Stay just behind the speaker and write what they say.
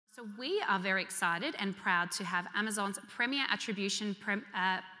So we are very excited and proud to have Amazon's premier attribution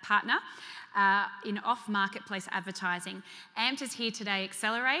partner in off-marketplace advertising. Amped is here today,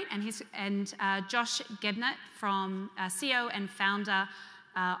 Accelerate, and Josh Gebnett, from CEO and founder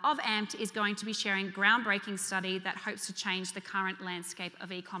of Amped, is going to be sharing a groundbreaking study that hopes to change the current landscape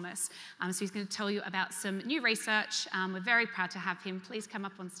of e-commerce. So he's going to tell you about some new research. We're very proud to have him. Please come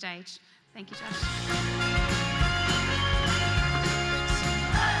up on stage. Thank you, Josh.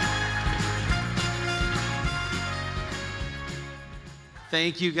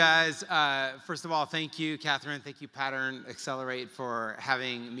 Thank you, guys. First of all, thank you, Catherine. Thank you, Pattern Accelerate, for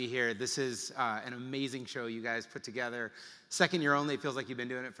having me here. This is an amazing show you guys put together. Second year only. It feels like you've been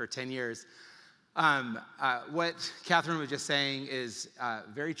doing it for 10 years. What Catherine was just saying is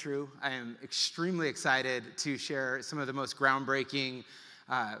very true. I am extremely excited to share some of the most groundbreaking,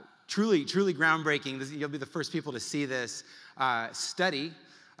 truly groundbreaking. You'll be the first people to see this study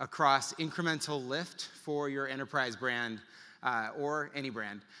across incremental lift for your enterprise brand. Or any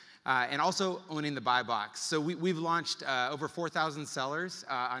brand, and also owning the buy box. So we've launched over 4,000 sellers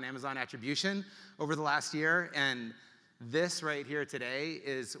on Amazon Attribution over the last year, and this right here today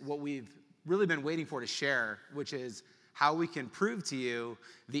is what we've really been waiting for to share, which is how we can prove to you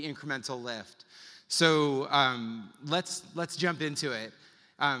the incremental lift. So let's jump into it.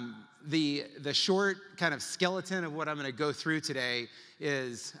 The short kind of skeleton of what I'm going to go through today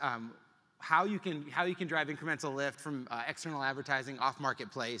is how you can drive incremental lift from external advertising off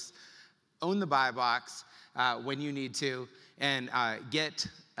marketplace, own the buy box when you need to, and get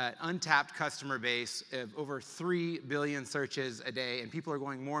an untapped customer base of over 3 billion searches a day. And people are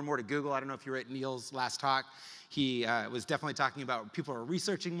going more and more to Google. I don't know if you were at Neil's last talk. He was definitely talking about people are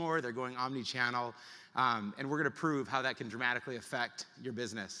researching more, they're going omni-channel, and we're going to prove how that can dramatically affect your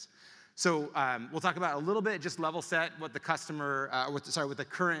business. So we'll talk about a little bit, just level set what the what the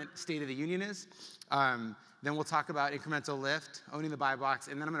current state of the union is. Then we'll talk about incremental lift, owning the buy box,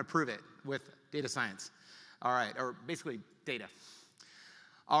 and then I'm going to prove it with data science. All right, or basically data.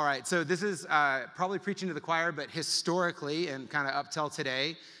 All right, so this is probably preaching to the choir, but historically and kind of up till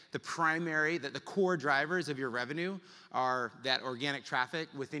today, the core drivers of your revenue are that organic traffic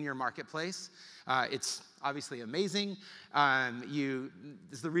within your marketplace. It's obviously amazing. This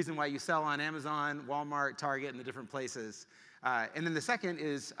is the reason why you sell on Amazon, Walmart, Target, and the different places. And then the second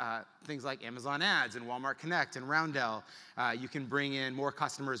is things like Amazon Ads and Walmart Connect and Roundel. You can bring in more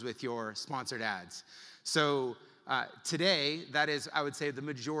customers with your sponsored ads. So today, that is, I would say, the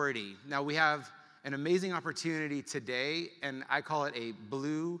majority. Now, we have an amazing opportunity today, and I call it a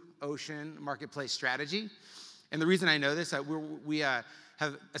blue ocean marketplace strategy. And the reason I know this, we have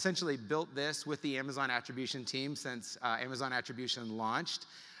essentially built this with the Amazon Attribution team since Amazon Attribution launched,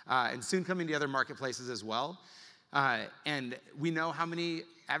 and soon coming to other marketplaces as well. And we know how many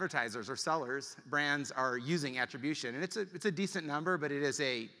advertisers or sellers, brands are using attribution. And it's a decent number, but it is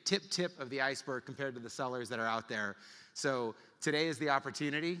a tip of the iceberg compared to the sellers that are out there. So today is the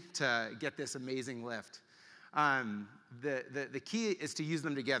opportunity to get this amazing lift. The key is to use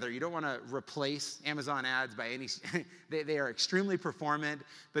them together. You don't want to replace Amazon ads by any, they are extremely performant,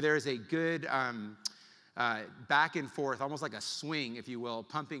 but there is a good back and forth, almost like a swing, if you will,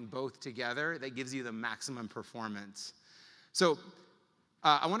 pumping both together that gives you the maximum performance. So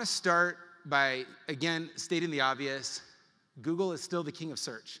I want to start by, again, stating the obvious. Google is still the king of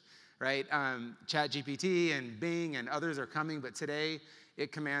search, right? ChatGPT and Bing and others are coming, but today,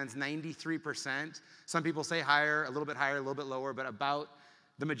 it commands 93%. Some people say higher, a little bit higher, a little bit lower, but about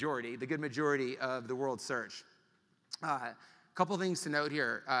the majority, the good majority of the world's search. Couple things to note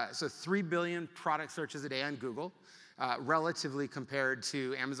here. So 3 billion product searches a day on Google, relatively compared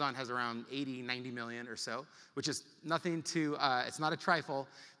to Amazon has around 80, 90 million or so, which is nothing to, it's not a trifle,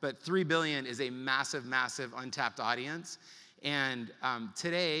 but 3 billion is a massive, massive untapped audience. And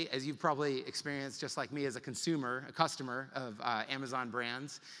today, as you've probably experienced just like me as a customer of Amazon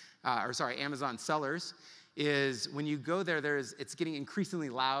brands, Amazon sellers, is when you go there, it's getting increasingly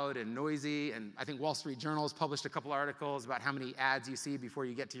loud and noisy. And I think Wall Street Journal has published a couple articles about how many ads you see before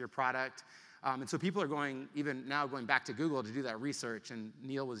you get to your product. And so people are even now going back to Google to do that research. And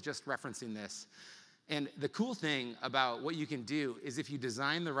Neil was just referencing this. And the cool thing about what you can do is if you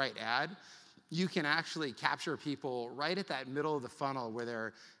design the right ad, you can actually capture people right at that middle of the funnel where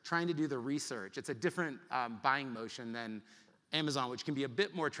they're trying to do the research. It's a different buying motion than Amazon, which can be a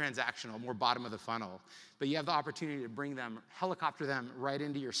bit more transactional, more bottom of the funnel. But you have the opportunity to helicopter them right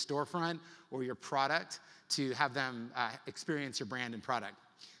into your storefront or your product to have them experience your brand and product.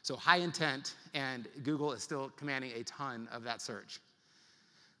 So high intent, and Google is still commanding a ton of that search.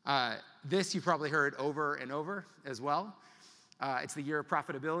 This you've probably heard over and over as well. It's the year of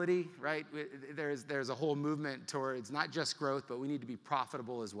profitability, right? There's a whole movement towards not just growth, but we need to be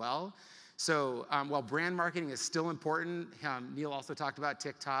profitable as well. So while brand marketing is still important, Neil also talked about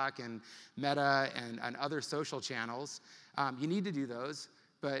TikTok and Meta and other social channels. You need to do those,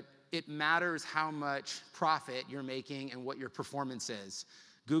 but it matters how much profit you're making and what your performance is.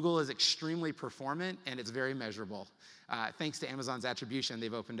 Google is extremely performant, and it's very measurable. Thanks to Amazon's attribution,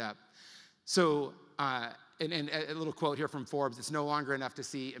 they've opened up. So, and a little quote here from Forbes, it's no longer enough to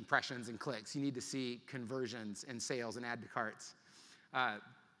see impressions and clicks. You need to see conversions and sales and add to carts.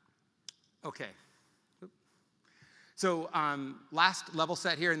 Okay. So last level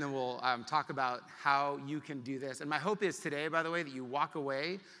set here, and then we'll talk about how you can do this. And my hope is today, by the way, that you walk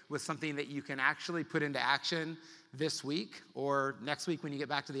away with something that you can actually put into action this week or next week when you get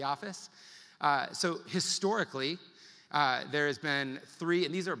back to the office. So historically, there has been three,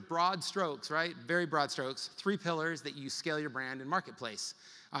 and these are broad strokes, right? Very broad strokes, 3 pillars that you scale your brand and marketplace.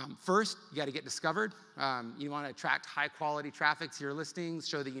 First, you got to get discovered. You want to attract high-quality traffic to your listings,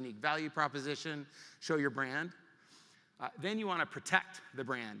 show the unique value proposition, show your brand. Then you want to protect the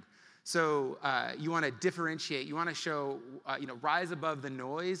brand. So you want to differentiate. You want to show, rise above the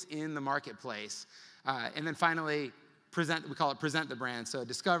noise in the marketplace. And then finally, present. We call it present the brand. So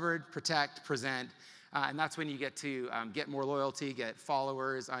discovered, protect, present. And that's when you get to get more loyalty, get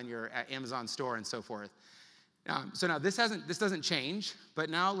followers on your Amazon store, and so forth. So now this doesn't change,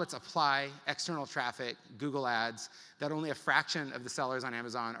 but now let's apply external traffic, Google Ads, that only a fraction of the sellers on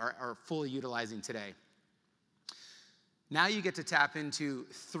Amazon are fully utilizing today. Now you get to tap into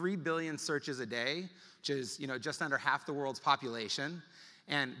 3 billion searches a day, which is just under half the world's population,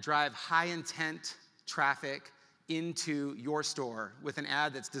 and drive high intent traffic into your store with an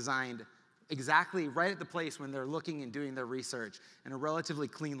ad that's designed exactly right at the place when they're looking and doing their research in a relatively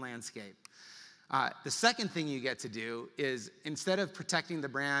clean landscape. The second thing you get to do is, instead of protecting the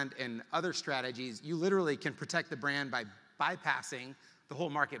brand and other strategies, you literally can protect the brand by bypassing the whole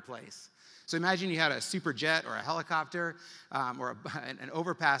marketplace. So imagine you had a super jet or a helicopter or an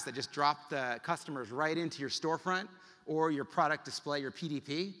overpass that just dropped the customers right into your storefront or your product display, your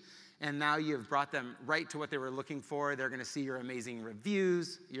PDP, and now you've brought them right to what they were looking for. They're going to see your amazing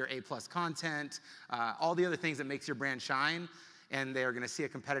reviews, your A+ content, all the other things that makes your brand shine, and they're going to see a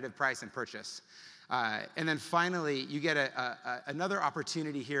competitive price and purchase. And then finally, you get another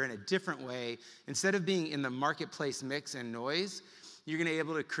opportunity here in a different way. Instead of being in the marketplace mix and noise, you're going to be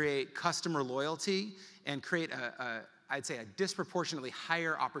able to create customer loyalty and create I'd say a disproportionately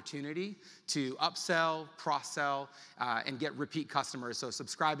higher opportunity to upsell, cross-sell, and get repeat customers, so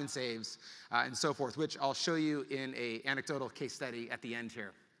subscribe and saves, and so forth, which I'll show you in an anecdotal case study at the end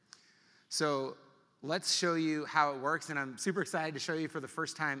here. So let's show you how it works, and I'm super excited to show you for the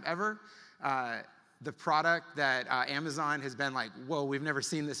first time ever the product that Amazon has been like, whoa, we've never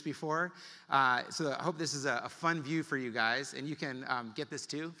seen this before. So I hope this is a fun view for you guys, and you can get this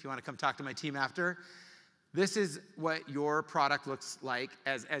too if you want to come talk to my team after. This is what your product looks like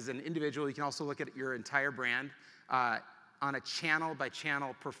as an individual. You can also look at your entire brand on a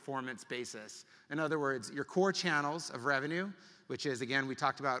channel-by-channel performance basis. In other words, your core channels of revenue, which is, again, we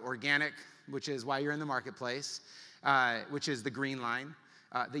talked about organic, which is why you're in the marketplace, which is the green line.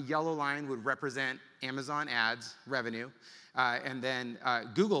 The yellow line would represent Amazon ads revenue. And then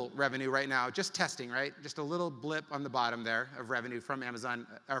Google revenue right now, just testing, right? Just a little blip on the bottom there of revenue from Amazon,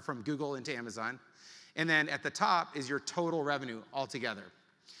 or from Google into Amazon. And then at the top is your total revenue altogether.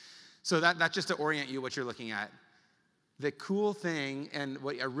 So that's just to orient you what you're looking at. The cool thing, and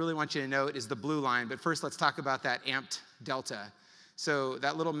what I really want you to note, is the blue line. But first, let's talk about that amped delta. So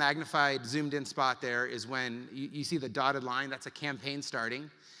that little magnified, zoomed in spot there is when you see the dotted line. That's a campaign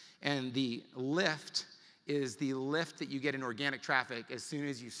starting. And the lift is the lift that you get in organic traffic as soon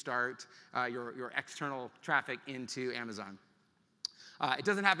as you start your external traffic into Amazon. It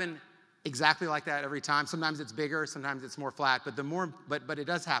doesn't happen exactly like that every time. Sometimes it's bigger, sometimes it's more flat, but it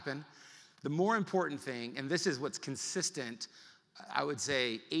does happen. The more important thing, and this is what's consistent, I would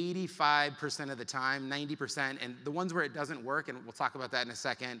say 85% of the time, 90%, and the ones where it doesn't work, and we'll talk about that in a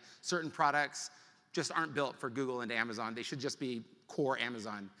second, certain products just aren't built for Google and Amazon. They should just be core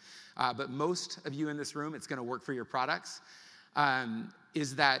Amazon. But most of you in this room, it's going to work for your products,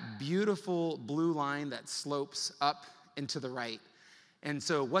 is that beautiful blue line that slopes up and to the right. And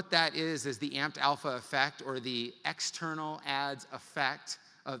so what that is the amped alpha effect, or the external ads effect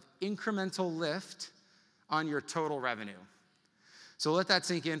of incremental lift on your total revenue. So let that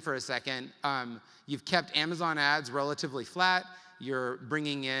sink in for a second. You've kept Amazon ads relatively flat. You're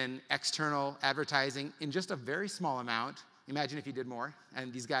bringing in external advertising in just a very small amount. Imagine if you did more.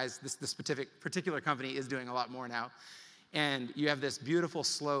 And these guys, this particular company is doing a lot more now. And you have this beautiful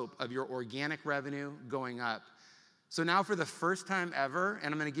slope of your organic revenue going up. So now for the first time ever,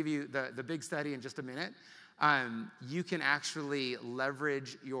 and I'm going to give you the big study in just a minute, you can actually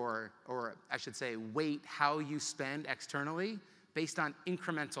leverage your, or I should say, weight how you spend externally based on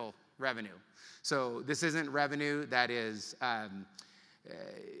incremental revenue. So this isn't revenue that is,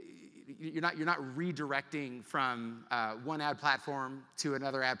 you're not redirecting from one ad platform to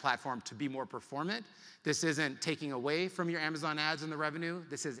another ad platform to be more performant. This isn't taking away from your Amazon ads and the revenue.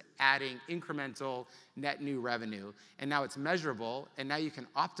 This is adding incremental net new revenue. And now it's measurable, and now you can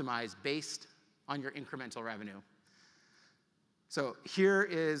optimize based on your incremental revenue. So here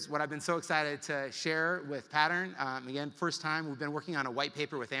is what I've been so excited to share with Pattern. Again, first time we've been working on a white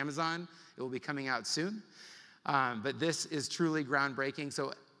paper with Amazon. It will be coming out soon. But this is truly groundbreaking.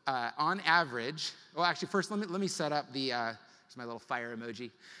 So on average, well, actually, first let me set up the. Here's my little fire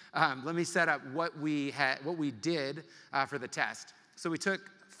emoji. Let me set up what we did for the test. So we took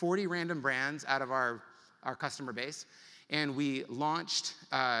 40 random brands out of our customer base, and we launched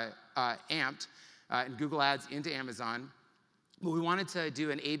Amped in Google Ads into Amazon. But we wanted to do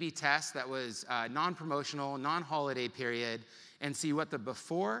an A/B test that was non-promotional, non-holiday period, and see what the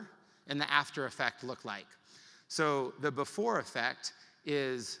before and the after effect looked like. So the before effect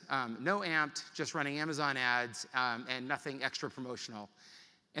is no Amped, just running Amazon ads and nothing extra promotional.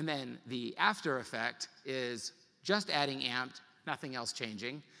 And then the after effect is just adding Amped, nothing else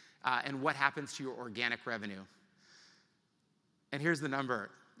changing, and what happens to your organic revenue. And here's the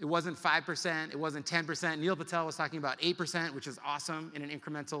number. It wasn't 5%, it wasn't 10%. Neil Patel was talking about 8%, which is awesome in an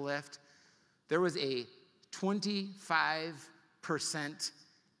incremental lift. There was a 25%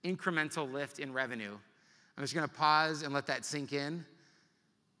 incremental lift in revenue. I'm just gonna pause and let that sink in.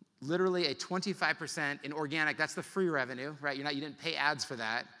 Literally a 25% in organic, that's the free revenue, right? You didn't pay ads for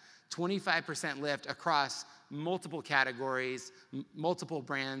that. 25% lift across multiple categories, multiple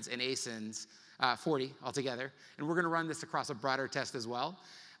brands and ASINs, 40 altogether. And we're gonna run this across a broader test as well.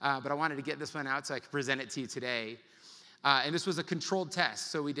 But I wanted to get this one out so I could present it to you today. And this was a controlled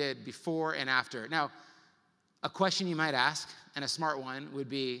test, so we did before and after. Now, a question you might ask, and a smart one, would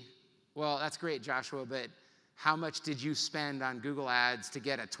be, well, that's great, Joshua, but how much did you spend on Google Ads to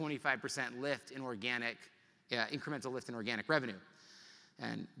get a 25% lift in organic, incremental lift in organic revenue?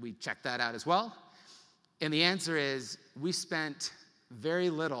 And we checked that out as well. And the answer is we spent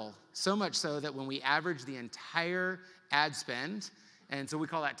very little, so much so that when we averaged the entire ad spend, and so we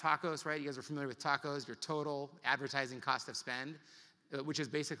call that TACOS, right? You guys are familiar with TACOS, your total advertising cost of spend, which is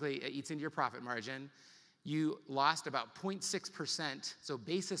basically, it eats into your profit margin. You lost about 0.6%, so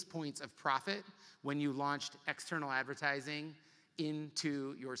basis points of profit when you launched external advertising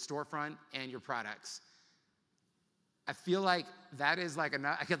into your storefront and your products. I feel like that is like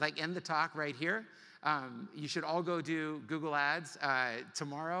enough. I could end the talk right here. You should all go do Google Ads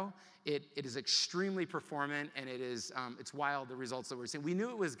tomorrow. It is extremely performant, and it's wild, the results that we're seeing. We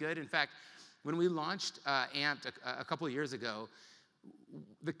knew it was good. In fact, when we launched Amped a couple of years ago,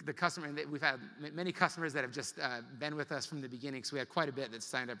 the customer, and we've had many customers that have just been with us from the beginning, so we had quite a bit that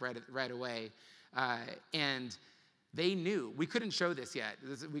signed up right away. And they knew. We couldn't show this yet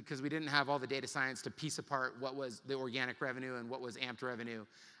because we didn't have all the data science to piece apart what was the organic revenue and what was Amped revenue.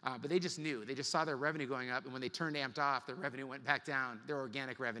 But they just knew. They just saw their revenue going up, and when they turned Amped off, their revenue went back down, their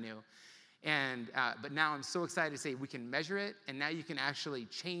organic revenue. And but now I'm so excited to say we can measure it, and now you can actually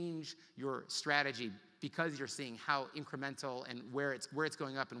change your strategy because you're seeing how incremental and where it's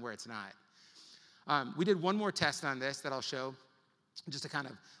going up and where it's not. We did one more test on this that I'll show. Just to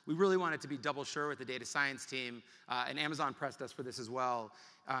we really wanted to be double sure with the data science team, and Amazon pressed us for this as well.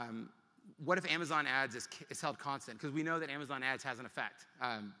 What if Amazon ads is held constant? Because we know that Amazon ads has an effect.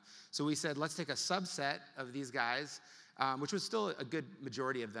 So we said, let's take a subset of these guys, which was still a good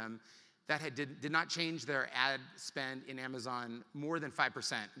majority of them, that did not change their ad spend in Amazon more than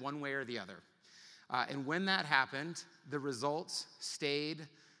 5%, one way or the other. And when that happened, the results stayed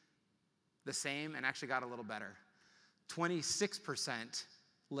the same and actually got a little better. 26%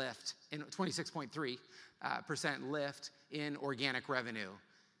 lift, 26.3% lift in organic revenue.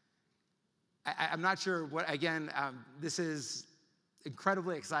 I'm not sure what, again, this is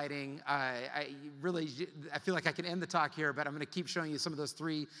incredibly exciting. I feel like I can end the talk here, but I'm going to keep showing you some of those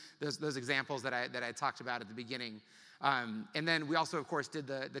examples that I talked about at the beginning. And then we also, of course, did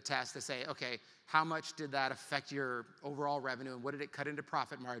the test to say, okay, how much did that affect your overall revenue, and what did it cut into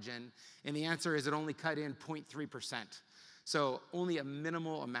profit margin? And the answer is it only cut in 0.3%. So only a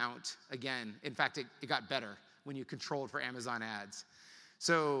minimal amount, again. In fact, it got better when you controlled for Amazon ads.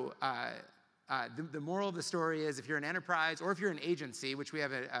 So The moral of the story is if you're an enterprise or if you're an agency, which we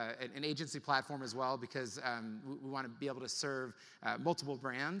have an agency platform as well because we want to be able to serve multiple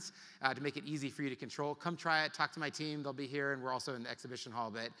brands to make it easy for you to control. Come try it, talk to my team, they'll be here, and we're also in the exhibition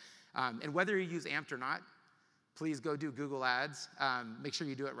hall. But and whether you use Amped or not, please go do Google Ads. Make sure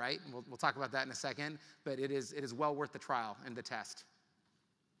you do it right, and we'll talk about that in a second. But it is well worth the trial and the test.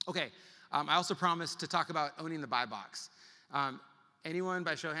 Okay, I also promised to talk about owning the buy box. Anyone,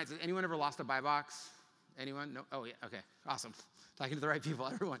 by show of hands, has anyone ever lost a buy box? Anyone? No? Oh, yeah, okay, awesome. Talking to the right people,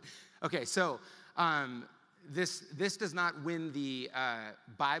 everyone. Okay, so this does not win the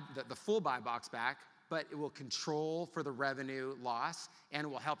full buy box back, but it will control for the revenue loss and it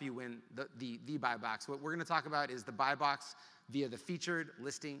will help you win the buy box. What we're gonna talk about is the buy box via the featured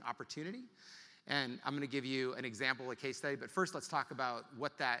listing opportunity. And I'm gonna give you an example, a case study, but first let's talk about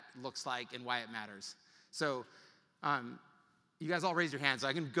what that looks like and why it matters. So you guys all raise your hands, so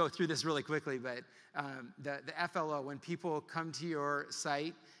I can go through this really quickly, but the FLO, when people come to your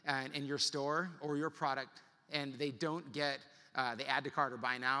site and your store or your product and they don't get the add to cart or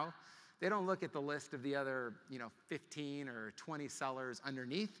buy now, they don't look at the list of the other 15 or 20 sellers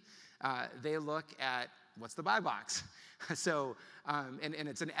underneath. They look at what's the buy box. So, and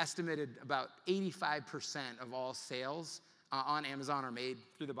it's an estimated about 85% of all sales on Amazon are made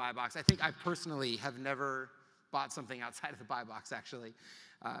through the buy box. I think I personally have never bought something outside of the buy box, actually.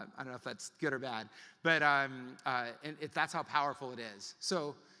 I don't know if that's good or bad, but that's how powerful it is.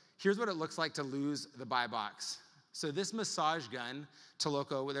 So here's what it looks like to lose the buy box. So this massage gun,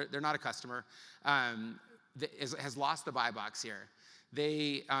 Toloco, they're not a customer, has lost the buy box here.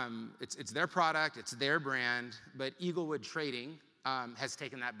 It's their product, it's their brand, but Eaglewood Trading has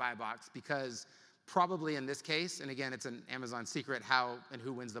taken that buy box because probably in this case, and again, it's an Amazon secret how and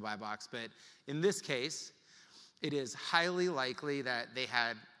who wins the buy box, but in this case, it is highly likely that they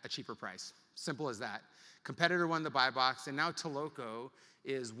had a cheaper price. Simple as that. Competitor won the buy box, and now Toloco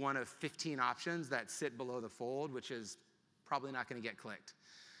is one of 15 options that sit below the fold, which is probably not going to get clicked.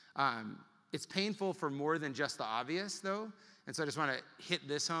 It's painful for more than just the obvious, though, and so I just want to hit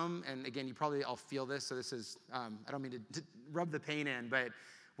this home. And again, you probably all feel this, so this is, I don't mean to rub the pain in, but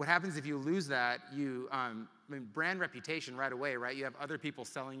what happens if you lose that, brand reputation right away, right? You have other people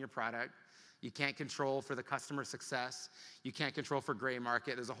selling your product. You can't control for the customer success. You can't control for gray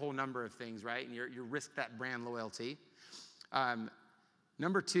market. There's a whole number of things, right? And you risk that brand loyalty.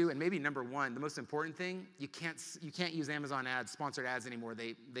 Number two, and maybe number one, the most important thing, you can't use Amazon ads, sponsored ads anymore.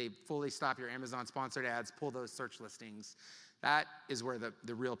 They fully stop your Amazon sponsored ads, pull those search listings. That is where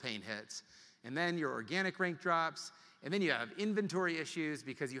the real pain hits. And then your organic rank drops, and then you have inventory issues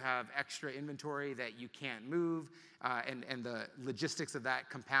because you have extra inventory that you can't move, and the logistics of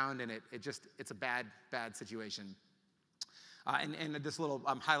that compound, and it's a bad situation. And this little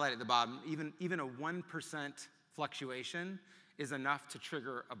highlight at the bottom, even a 1% fluctuation is enough to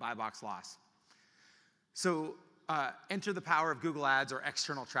trigger a buy box loss. So enter the power of Google Ads or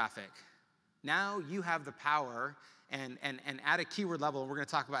external traffic. Now you have the power, and at a keyword level, we're going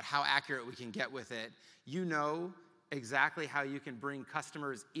to talk about how accurate we can get with it. You know exactly how you can bring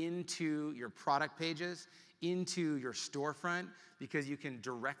customers into your product pages, into your storefront, because you can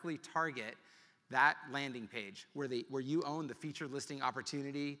directly target that landing page where you own the featured listing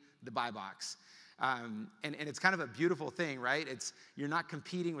opportunity, the buy box. And it's kind of a beautiful thing, right? You're not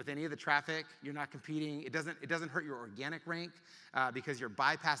competing with any of the traffic. You're not competing. It doesn't hurt your organic rank because you're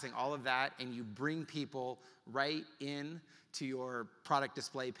bypassing all of that, and you bring people right in to your product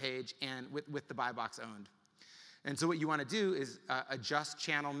display page and with the buy box owned. And so what you want to do is adjust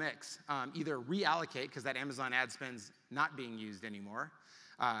channel mix, either reallocate because that Amazon ad spend's not being used anymore,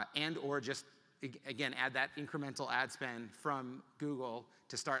 and or just again add that incremental ad spend from Google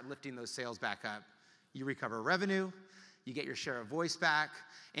to start lifting those sales back up. You recover revenue, you get your share of voice back,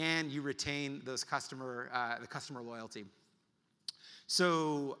 and you retain those the customer loyalty.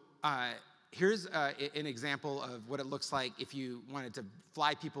 So here's an example of what it looks like if you wanted to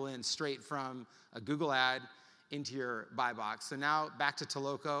fly people in straight from a Google ad into your buy box. So now back to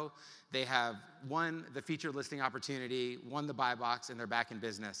Toloco. They have won the featured listing opportunity, won the buy box, and they're back in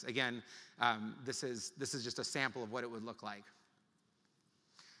business. Again, this is just a sample of what it would look like.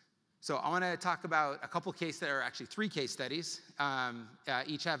 So I want to talk about a couple actually 3 case studies.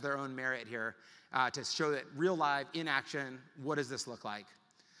 Each have their own merit here to show that real live in action, what does this look like?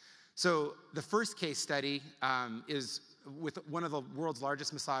 So the first case study is with one of the world's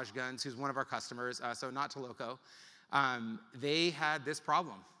largest massage guns, who's one of our customers, so not Toloco. They had this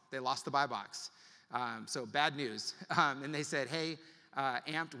problem. They lost the buy box. So bad news. And they said, hey,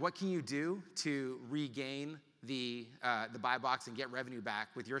 Amped, what can you do to regain the buy box and get revenue back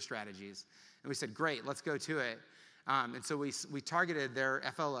with your strategies? And we said, great, let's go to it. And so we targeted their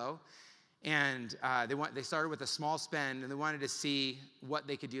FLO, and they started with a small spend, and they wanted to see what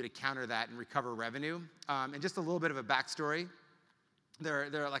they could do to counter that and recover revenue. And just a little bit of a backstory.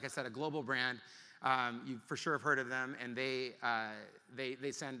 They're like I said, a global brand. You for sure have heard of them, and they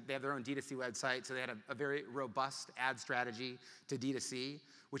have their own D2C website, so they had a very robust ad strategy to D2C,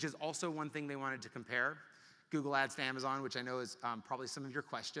 which is also one thing they wanted to compare Google Ads to Amazon, which I know is probably some of your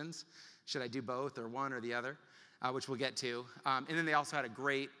questions. Should I do both or one or the other? Which we'll get to. And then they also had a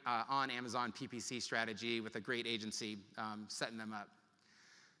great on Amazon PPC strategy with a great agency setting them up.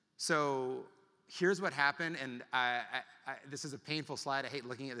 So here's what happened, and this is a painful slide. I hate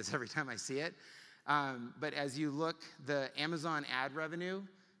looking at this every time I see it. But as you look, the Amazon ad revenue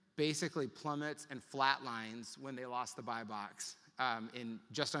basically plummets and flatlines when they lost the buy box in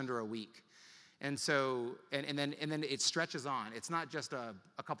just under a week. And so, and then it stretches on. It's not just a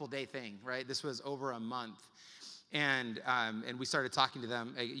couple day thing, right? This was over a month. And we started talking to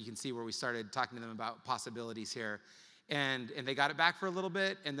them. You can see where we started talking to them about possibilities here. And they got it back for a little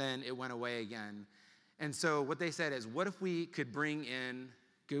bit, and then it went away again. And so what they said is, what if we could bring in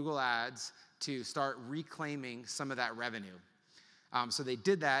Google Ads to start reclaiming some of that revenue? So they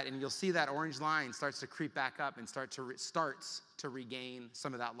did that, and you'll see that orange line starts to creep back up and starts to regain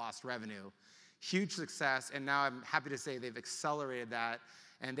some of that lost revenue. Huge success, and now I'm happy to say they've accelerated that.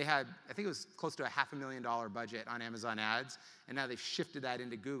 And they had, I think it was close to a $500,000 budget on Amazon ads, and now they've shifted that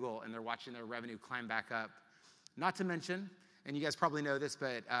into Google, and they're watching their revenue climb back up. Not to mention, and you guys probably know this,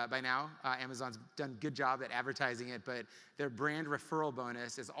 but by now, Amazon's done a good job at advertising it, but their brand referral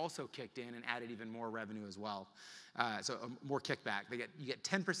bonus is also kicked in and added even more revenue as well. So more kickback. You get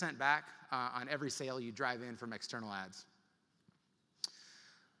 10% back on every sale you drive in from external ads.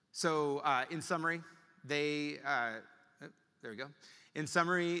 So in summary, there we go. In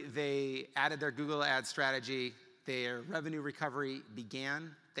summary, they added their Google Ads strategy. Their revenue recovery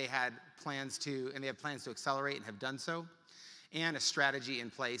began. They have plans to accelerate and have done so, and a strategy in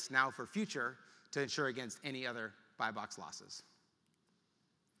place now for future to ensure against any other buy box losses.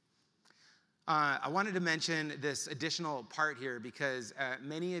 I wanted to mention this additional part here because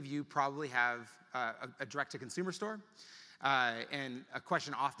many of you probably have a direct-to-consumer store. And a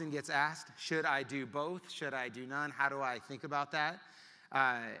question often gets asked, should I do both? Should I do none? How do I think about that?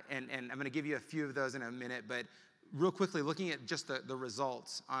 And I'm going to give you a few of those in a minute, but real quickly, looking at just the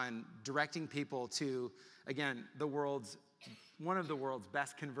results on directing people to, again, one of the world's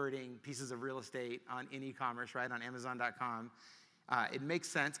best converting pieces of real estate in e-commerce, right, on Amazon.com. It makes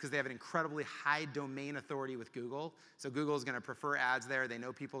sense because they have an incredibly high domain authority with Google. So Google is going to prefer ads there. They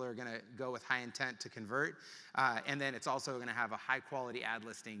know people are going to go with high intent to convert. And then it's also going to have a high quality ad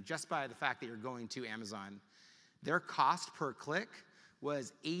listing just by the fact that you're going to Amazon. Their cost per click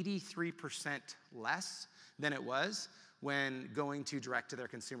was 83% less than it was when going to direct to their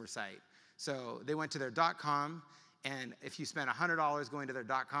consumer site. So they went to their .com, and if you spent $100 going to their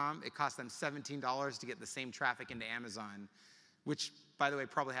 .com, it cost them $17 to get the same traffic into Amazon, which, by the way,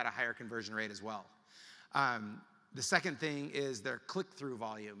 probably had a higher conversion rate as well. The second thing is their click-through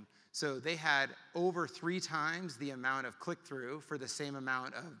volume. So they had over 3 times the amount of click-through for the same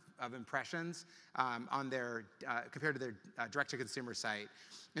amount of impressions on their compared to their direct-to-consumer site.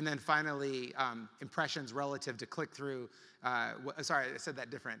 And then finally, impressions relative to click-through. Sorry, I said that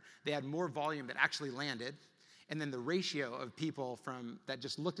different. They had more volume that actually landed, and then the ratio of people that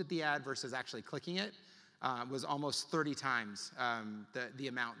just looked at the ad versus actually clicking it was almost 30 times the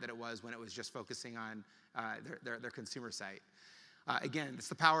amount that it was when it was just focusing on their consumer site. Again, it's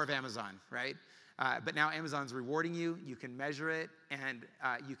the power of Amazon, right? But now Amazon's rewarding you. You can measure it, and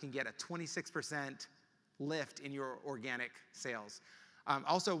you can get a 26% lift in your organic sales.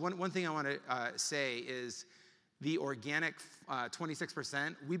 Also, one thing I want to say is the organic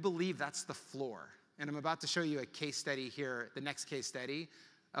 26%, we believe that's the floor. And I'm about to show you a case study here, the next case study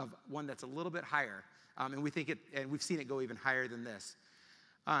of one that's a little bit higher. And we've seen it go even higher than this.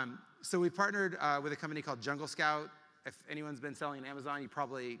 So we partnered with a company called Jungle Scout. If anyone's been selling on Amazon, you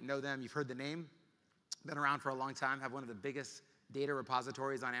probably know them. You've heard the name. Been around for a long time. Have one of the biggest data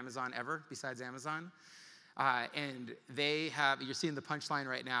repositories on Amazon ever, besides Amazon. And they have, you're seeing the punchline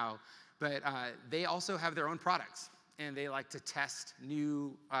right now, but they also have their own products. And they like to test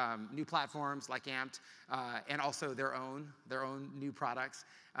new platforms like Amped, and also their own new products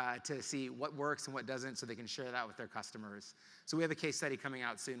to see what works and what doesn't, so they can share that with their customers. So we have a case study coming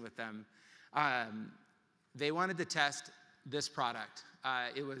out soon with them. They wanted to test this product.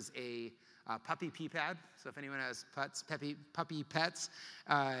 It was a puppy pee pad. So if anyone has puppy pets,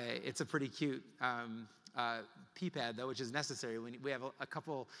 it's a pretty cute pee pad, though, which is necessary. We have a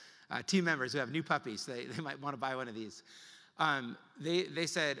couple team members who have new puppies. So they might want to buy one of these. They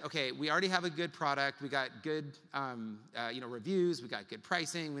said, okay, we already have a good product. We got good reviews. We got good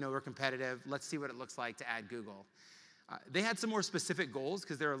pricing. We know we're competitive. Let's see what it looks like to add Google. They had some more specific goals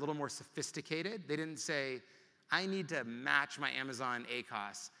because they're a little more sophisticated. They didn't say, I need to match my Amazon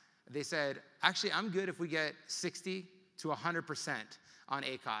ACOS. They said, actually, I'm good if we get 60 to 100% on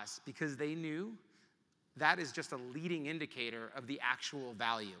ACOS, because they knew that is just a leading indicator of the actual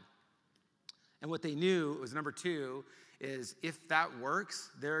value. And what they knew was, number two, is if that works,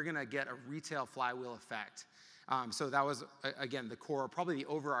 they're going to get a retail flywheel effect. So that was, again, the core, probably the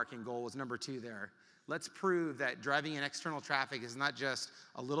overarching goal was number two there. Let's prove that driving in external traffic is not just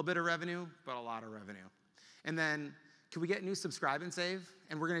a little bit of revenue, but a lot of revenue. And then, can we get new subscribe and save?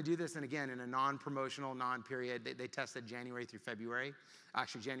 And we're going to do this, and again, in a non-promotional, non-period. They tested January through February,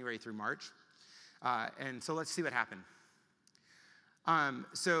 actually January through March. And so let's see what happened.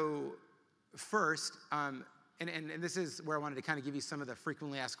 So first, and this is where I wanted to kind of give you some of the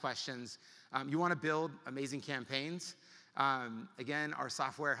frequently asked questions. You want to build amazing campaigns. Again, our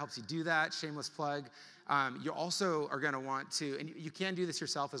software helps you do that, shameless plug. You also are going to want to, and you can do this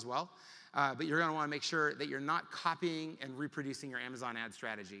yourself as well, but you're going to want to make sure that you're not copying and reproducing your Amazon ad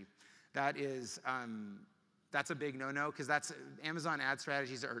strategy. That is, that's a big no-no, because Amazon ad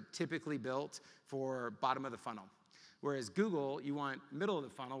strategies are typically built for bottom of the funnel. Whereas Google, you want middle of the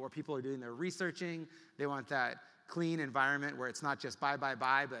funnel, where people are doing their researching. They want that clean environment where it's not just buy, but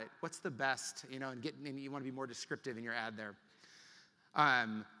what's the best, and you want to be more descriptive in your ad there.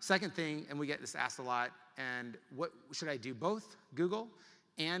 Second thing, and we get this asked a lot, and what should I do, both Google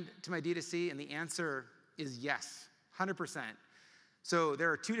and to my D2C? And the answer is yes, 100%. So there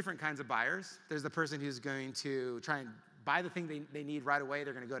are two different kinds of buyers. There's the person who's going to try and buy the thing they need right away.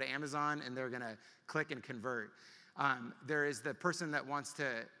 They're going to go to Amazon and they're going to click and convert. There is the person that wants to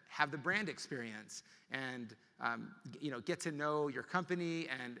have the brand experience and get to know your company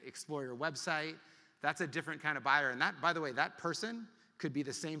and explore your website. That's a different kind of buyer. And that, by the way, that person could be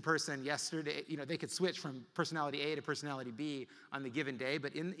the same person yesterday. They could switch from personality A to personality B on the given day,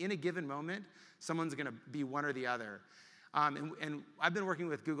 but in a given moment, someone's going to be one or the other. And I've been working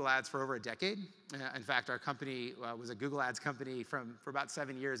with Google Ads for over a decade. In fact, our company was a Google Ads company for about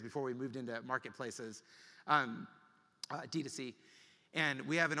 7 years before we moved into marketplaces, D2C. And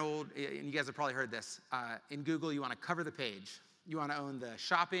we have and you guys have probably heard this, in Google, you want to cover the page. You want to own the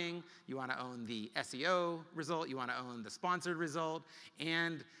shopping, you want to own the SEO result, you want to own the sponsored result,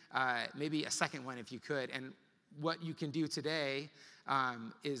 and maybe a second one if you could. And what you can do today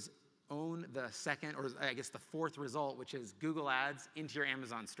is own the second, or I guess the fourth result, which is Google Ads into your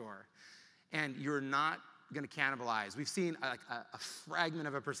Amazon store. And you're not going to cannibalize. We've seen a fragment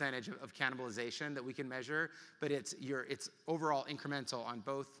of a percentage of cannibalization that we can measure, but it's overall incremental on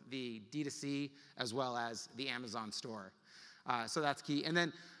both the D2C as well as the Amazon store. So that's key. And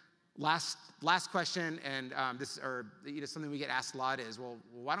then last question, and this is something we get asked a lot is, well,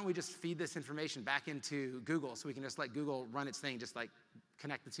 why don't we just feed this information back into Google so we can just let Google run its thing, just like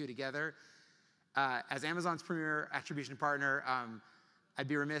connect the two together? As Amazon's premier attribution partner, I'd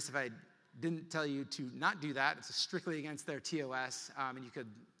be remiss if I didn't tell you to not do that. It's strictly against their TOS, and you could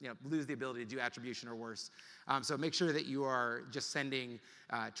lose the ability to do attribution or worse. So make sure that you are just sending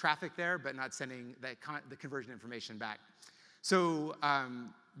traffic there, but not sending the conversion information back. So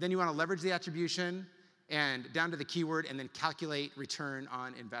then you want to leverage the attribution and down to the keyword, and then calculate return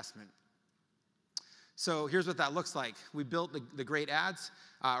on investment. So here's what that looks like. We built the great ads,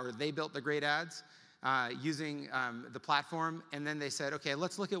 or they built the great ads using the platform, and then they said, okay,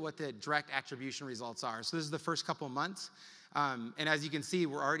 let's look at what the direct attribution results are. So this is the first couple of months, and as you can see,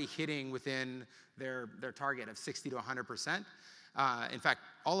 we're already hitting within their target of 60 to 100%. In fact,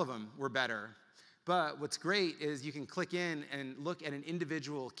 all of them were better. But what's great is you can click in and look at an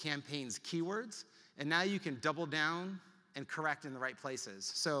individual campaign's keywords, and now you can double down and correct in the right places.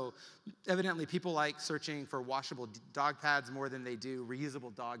 So evidently people like searching for washable dog pads more than they do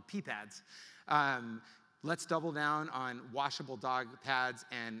reusable dog pee pads. Let's double down on washable dog pads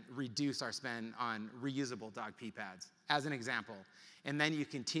and reduce our spend on reusable dog pee pads, as an example. And then you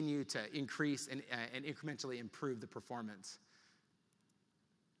continue to increase and incrementally improve the performance.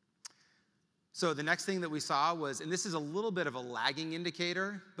 So the next thing that we saw was, and this is a little bit of a lagging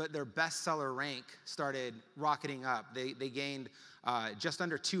indicator, but their bestseller rank started rocketing up. They gained just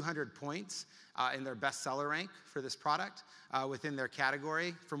under 200 points in their bestseller rank for this product within their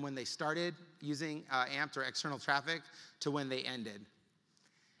category from when they started using AMPed or external traffic to when they ended.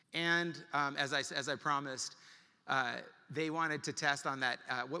 And as I promised, they wanted to test on that,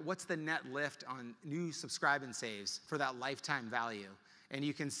 what's the net lift on new subscribe and saves for that lifetime value? And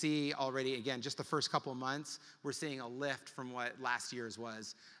you can see already, again, just the first couple of months, we're seeing a lift from what last year's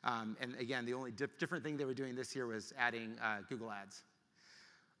was. And again, the only different thing they were doing this year was adding Google Ads.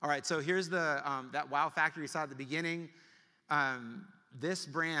 All right, so here's that wow factor you saw at the beginning. This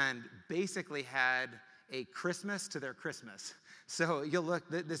brand basically had a Christmas to their Christmas. So you'll look,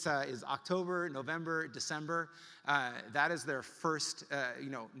 this is October, November, December. That is their first,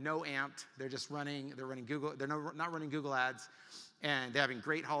 no amped. They're running Google, they're not running Google Ads. And they're having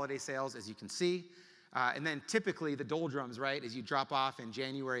great holiday sales, as you can see. And then typically the doldrums, right, as you drop off in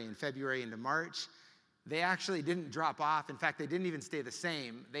January and February into March, they actually didn't drop off. In fact, they didn't even stay the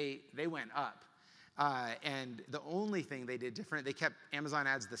same. They went up. And the only thing they did different, they kept Amazon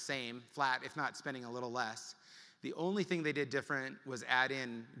ads the same, flat, if not spending a little less. The only thing they did different was add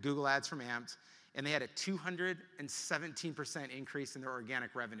in Google Ads from Amped, and they had a 217% increase in their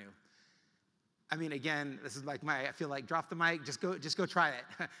organic revenue. I mean, again, this is like I feel like drop the mic, just go try it.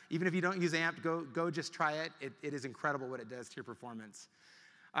 Even if you don't use Amped, go just try it. It is incredible what it does to your performance.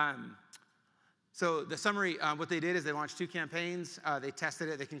 So the summary, what they did is they launched 2 campaigns. They tested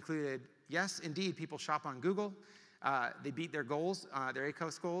it. They concluded, yes, indeed, people shop on Google. They beat their goals, their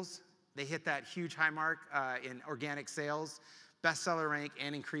ACOS goals. They hit that huge high mark in organic sales, bestseller rank,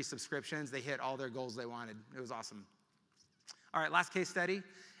 and increased subscriptions. They hit all their goals they wanted. It was awesome. All right, last case study.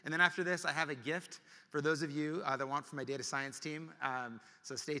 And then after this, I have a gift for those of you that want from my data science team.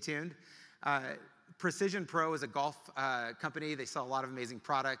 So stay tuned. Precision Pro is a golf company. They sell a lot of amazing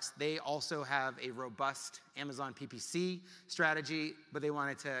products. They also have a robust Amazon PPC strategy, but they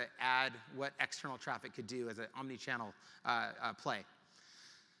wanted to add what external traffic could do as an omni-channel play.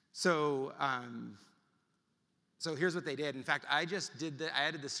 So here's what they did. In fact, I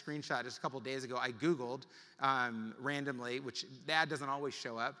added this screenshot just a couple days ago. I Googled randomly, which the ad doesn't always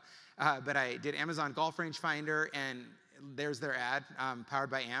show up, but I did Amazon Golf Range Finder, and there's their ad, powered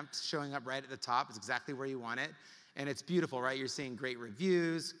by Amped, showing up right at the top. It's exactly where you want it. And it's beautiful, right? You're seeing great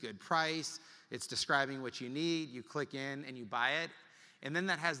reviews, good price. It's describing what you need. You click in and you buy it. And then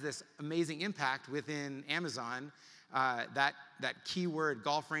that has this amazing impact within Amazon. That keyword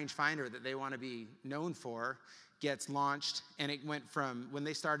Golf Range Finder that they want to be known for gets launched, and it went from, when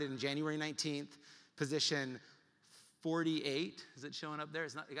they started in January 19th, position 48. Is it showing up there?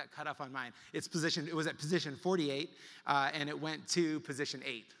 It got cut off on mine. It was at position 48, and it went to position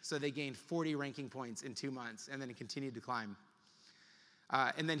 8. So they gained 40 ranking points in 2 months, and then it continued to climb.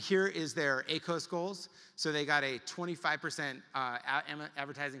 And then here is their ACOS goals. So they got a 25%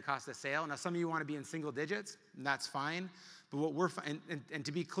 advertising cost of sale. Now, some of you want to be in single digits, and that's fine. But what we're and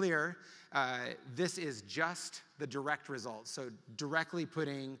to be clear, this is just the direct results. So directly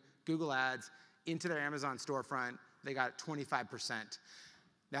putting Google Ads into their Amazon storefront, they got 25%.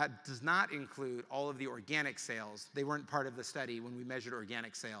 That does not include all of the organic sales. They weren't part of the study when we measured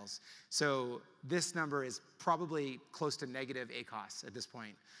organic sales. So this number is probably close to negative ACOS at this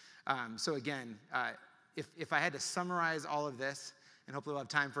point. So again, if I had to summarize all of this, and hopefully we'll have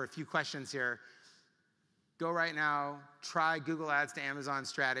time for a few questions here, go right now, try Google Ads to Amazon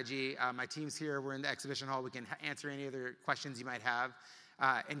strategy. My team's here. We're in the exhibition hall. We can answer any other questions you might have.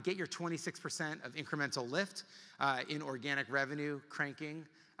 And get your 26% of incremental lift in organic revenue cranking.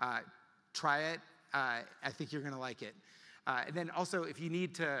 Try it. I think you're going to like it. And then also, if you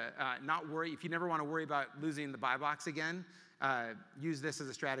need to not worry, if you never want to worry about losing the buy box again, use this as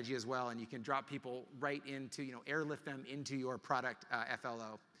a strategy as well, and you can drop people right into, airlift them into your product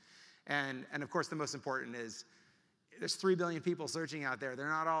FLO. And of course, the most important is, there's 3 billion people searching out there. They're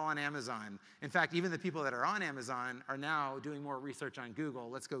not all on Amazon. In fact, even the people that are on Amazon are now doing more research on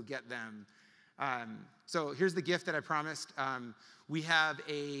Google. Let's go get them. So here's the gift that I promised. We have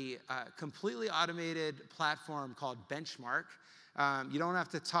a completely automated platform called Benchmark. You don't have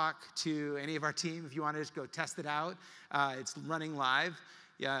to talk to any of our team if you want to just go test it out. It's running live.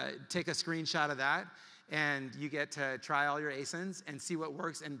 Take a screenshot of that, and you get to try all your ASINs and see what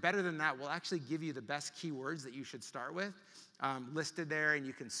works. And better than that, we'll actually give you the best keywords that you should start with, listed there, and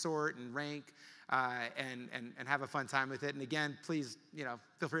you can sort and rank and have a fun time with it. And again, please,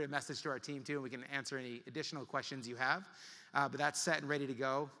 feel free to message to our team too, and we can answer any additional questions you have. But that's set and ready to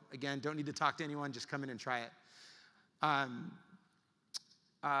go. Again, don't need to talk to anyone, just come in and try it.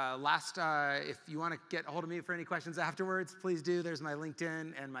 If you want to get a hold of me for any questions afterwards, please do. There's my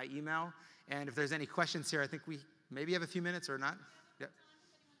LinkedIn and my email. And if there's any questions here, I think we maybe have a few minutes or not. Yep.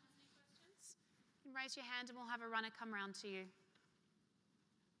 Raise your hand and we'll have a runner come around to you.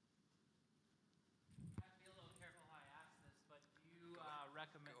 I have to be a little careful how I ask this, but do you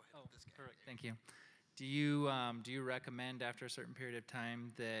recommend... Oh, perfect. Thank you. Do you recommend after a certain period of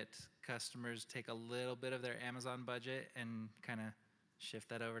time that customers take a little bit of their Amazon budget and kind of shift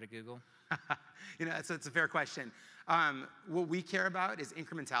that over to Google? It's a fair question. What we care about is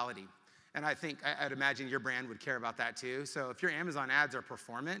incrementality. And I'd imagine your brand would care about that too. So if your Amazon ads are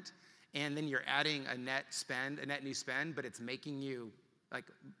performant, and then you're adding a net new spend, but it's making you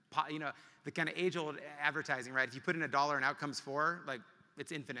the kind of age-old advertising, right? If you put in $1 and out comes $4,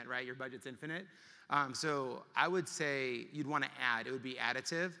 it's infinite, right? Your budget's infinite. So I would say you'd want to add. It would be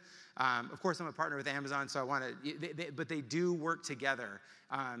additive. Of course, I'm a partner with Amazon, so I want to. But they do work together.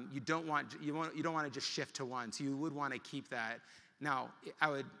 You don't want to just shift to one. So you would want to keep that. Now,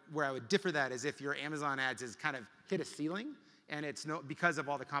 where I would differ that is if your Amazon ads has kind of hit a ceiling, and it's because of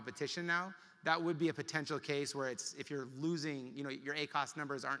all the competition now. That would be a potential case where if you're losing, your ACoS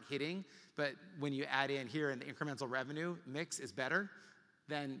numbers aren't hitting, but when you add in here and the incremental revenue mix is better,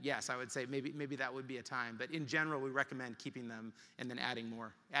 then yes, I would say maybe that would be a time. But in general, we recommend keeping them and then adding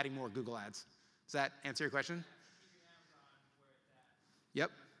more Google ads. Does that answer your question?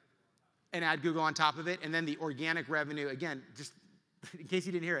 Yep. And add Google on top of it. And then the organic revenue, again, just in case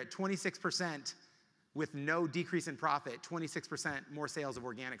you didn't hear it, 26% with no decrease in profit, 26% more sales of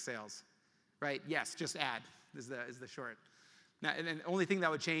organic sales. Right? Yes, just add is the short. Now, and then the only thing that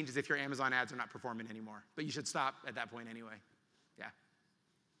would change is if your Amazon ads are not performing anymore. But you should stop at that point anyway. Yeah.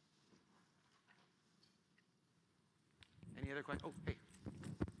 Any other questions? Oh, hey.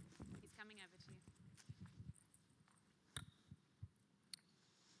 He's coming over to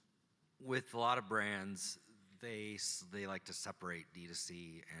you. With a lot of brands, they like to separate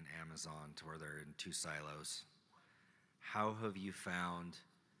D2C and Amazon to where they're in two silos. How have you found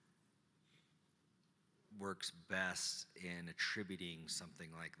works best in attributing something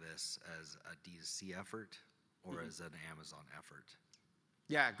like this as a D2C effort or as an Amazon effort?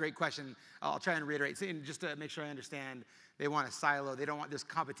 Yeah, great question. I'll try and reiterate. So, just to make sure I understand, they want a silo. They don't want this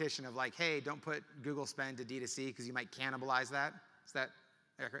competition of hey, don't put Google spend to D2C because you might cannibalize that. Is that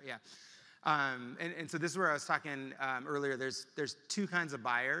accurate? Yeah. And so this is where I was talking earlier. There's two kinds of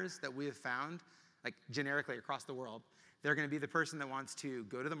buyers that we have found, generically across the world. They're going to be the person that wants to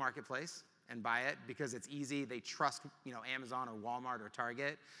go to the marketplace and buy it because it's easy. They trust, Amazon or Walmart or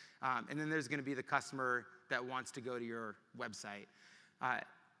Target. And then there's going to be the customer that wants to go to your website.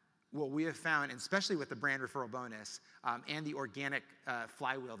 What we have found, and especially with the brand referral bonus and the organic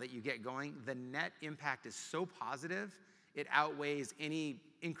flywheel that you get going, the net impact is so positive, it outweighs any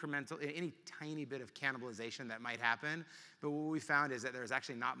tiny bit of cannibalization that might happen. But what we found is that there's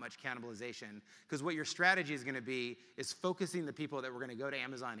actually not much cannibalization because what your strategy is going to be is focusing the people that were going to go to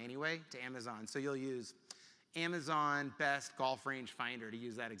Amazon anyway to Amazon. So you'll use Amazon Best Golf Range Finder to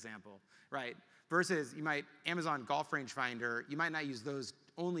use that example, right? Versus Amazon Golf Range Finder, you might not use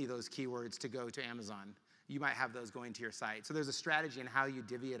only those keywords to go to Amazon. You might have those going to your site. So there's a strategy in how you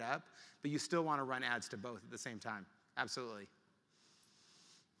divvy it up, but you still want to run ads to both at the same time. Absolutely.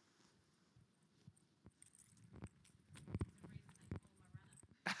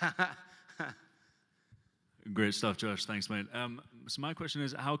 Great stuff, Josh. Thanks, mate. So my question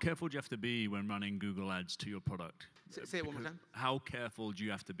is, how careful do you have to be when running Google Ads to your product? Say it one more time. How careful do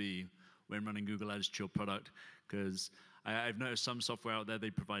you have to be when running Google Ads to your product? Because I've noticed some software out there, they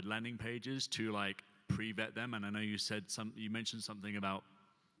provide landing pages to pre-vet them, and I know you mentioned something about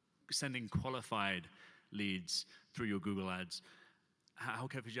sending qualified leads through your Google Ads. How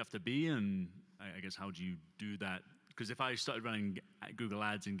careful do you have to be, and I guess how do you do that? Because if I started running Google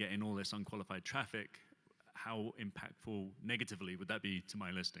Ads and getting all this unqualified traffic, how impactful negatively would that be to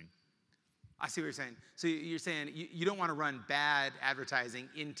my listing? I see what you're saying. So you're saying you don't want to run bad advertising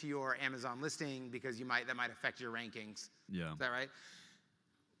into your Amazon listing because that might affect your rankings. Yeah. Is that right?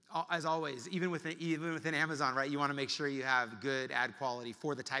 As always, even within Amazon, right? You want to make sure you have good ad quality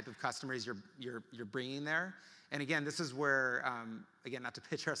for the type of customers you're bringing there. And again, this is where, again, not to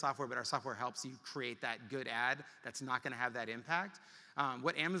pitch our software, but our software helps you create that good ad that's not going to have that impact.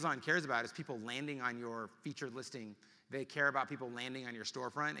 What Amazon cares about is people landing on your featured listing. They care about people landing on your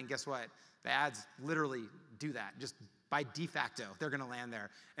storefront. And guess what? The ads literally do that. Just by de facto, they're going to land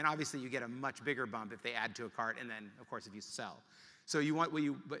there. And obviously, you get a much bigger bump if they add to a cart and then, of course, if you sell. So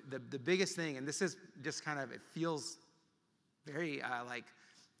but the biggest thing, and this is just kind of, it feels very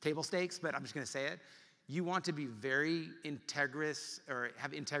table stakes, but I'm just going to say it. You want to be very integrous or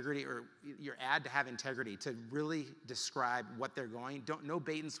have integrity, or your ad to have integrity, to really describe what they're going. No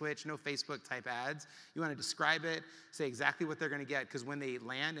bait and switch, no Facebook type ads. You want to describe it, say exactly what they're going to get, because when they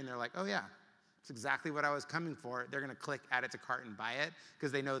land and they're like, oh yeah, it's exactly what I was coming for, they're going to click add it to cart and buy it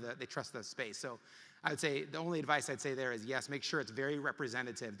because they know that they trust the space. So I would say the only advice I'd say there is yes, make sure it's very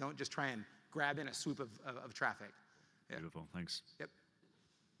representative. Don't just try and grab in a swoop of traffic. Yeah. Beautiful, thanks. Yep.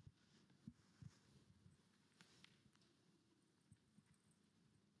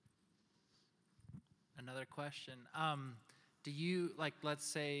 Another question. Do you, like, let's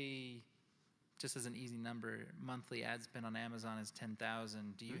say, just as an easy number, monthly ad spend on Amazon is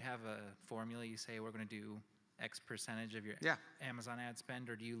 10,000. Do you have a formula? You say we're going to do X percentage of your Amazon ad spend,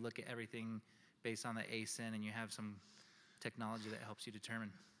 or do you look at everything based on the ASIN and you have some technology that helps you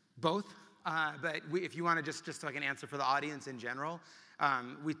determine? Both, but if you want to just so I can answer for the audience in general,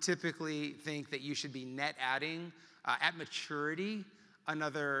 we typically think that you should be net adding at maturity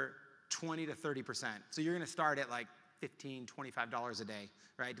another 20 to 30%. So you're going to start at like $15, $25 a day,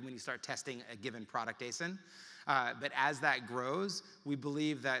 right? When you start testing a given product ASIN. But as that grows, we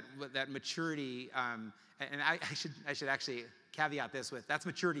believe that that maturity, and I should actually caveat this with, that's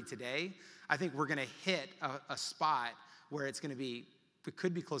maturity today. I think we're going to hit a spot where it's going to be, it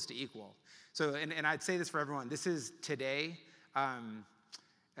could be close to equal. So, and I'd say this for everyone, this is today,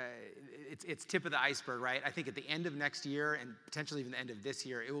 it's tip of the iceberg, right? I think at the end of next year and potentially even the end of this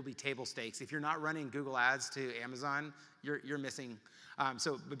year, it will be table stakes. If you're not running Google Ads to Amazon, you're missing.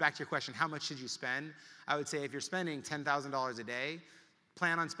 But back to your question, how much should you spend? I would say if you're spending $10,000 a day,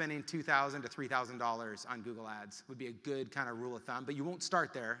 plan on spending $2,000 to $3,000 on Google Ads. Would be a good kind of rule of thumb. But you won't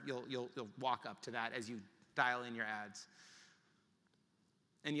start there. You'll walk up to that as you dial in your ads.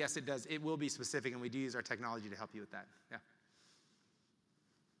 And yes, it does. It will be specific, and we do use our technology to help you with that. Yeah.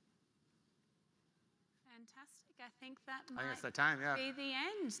 Fantastic. I think that I think might that's the time, yeah. be the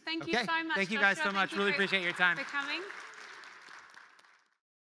end. Thank you so much. Thank you guys Joshua. so much. Thank you Really appreciate your time. for coming.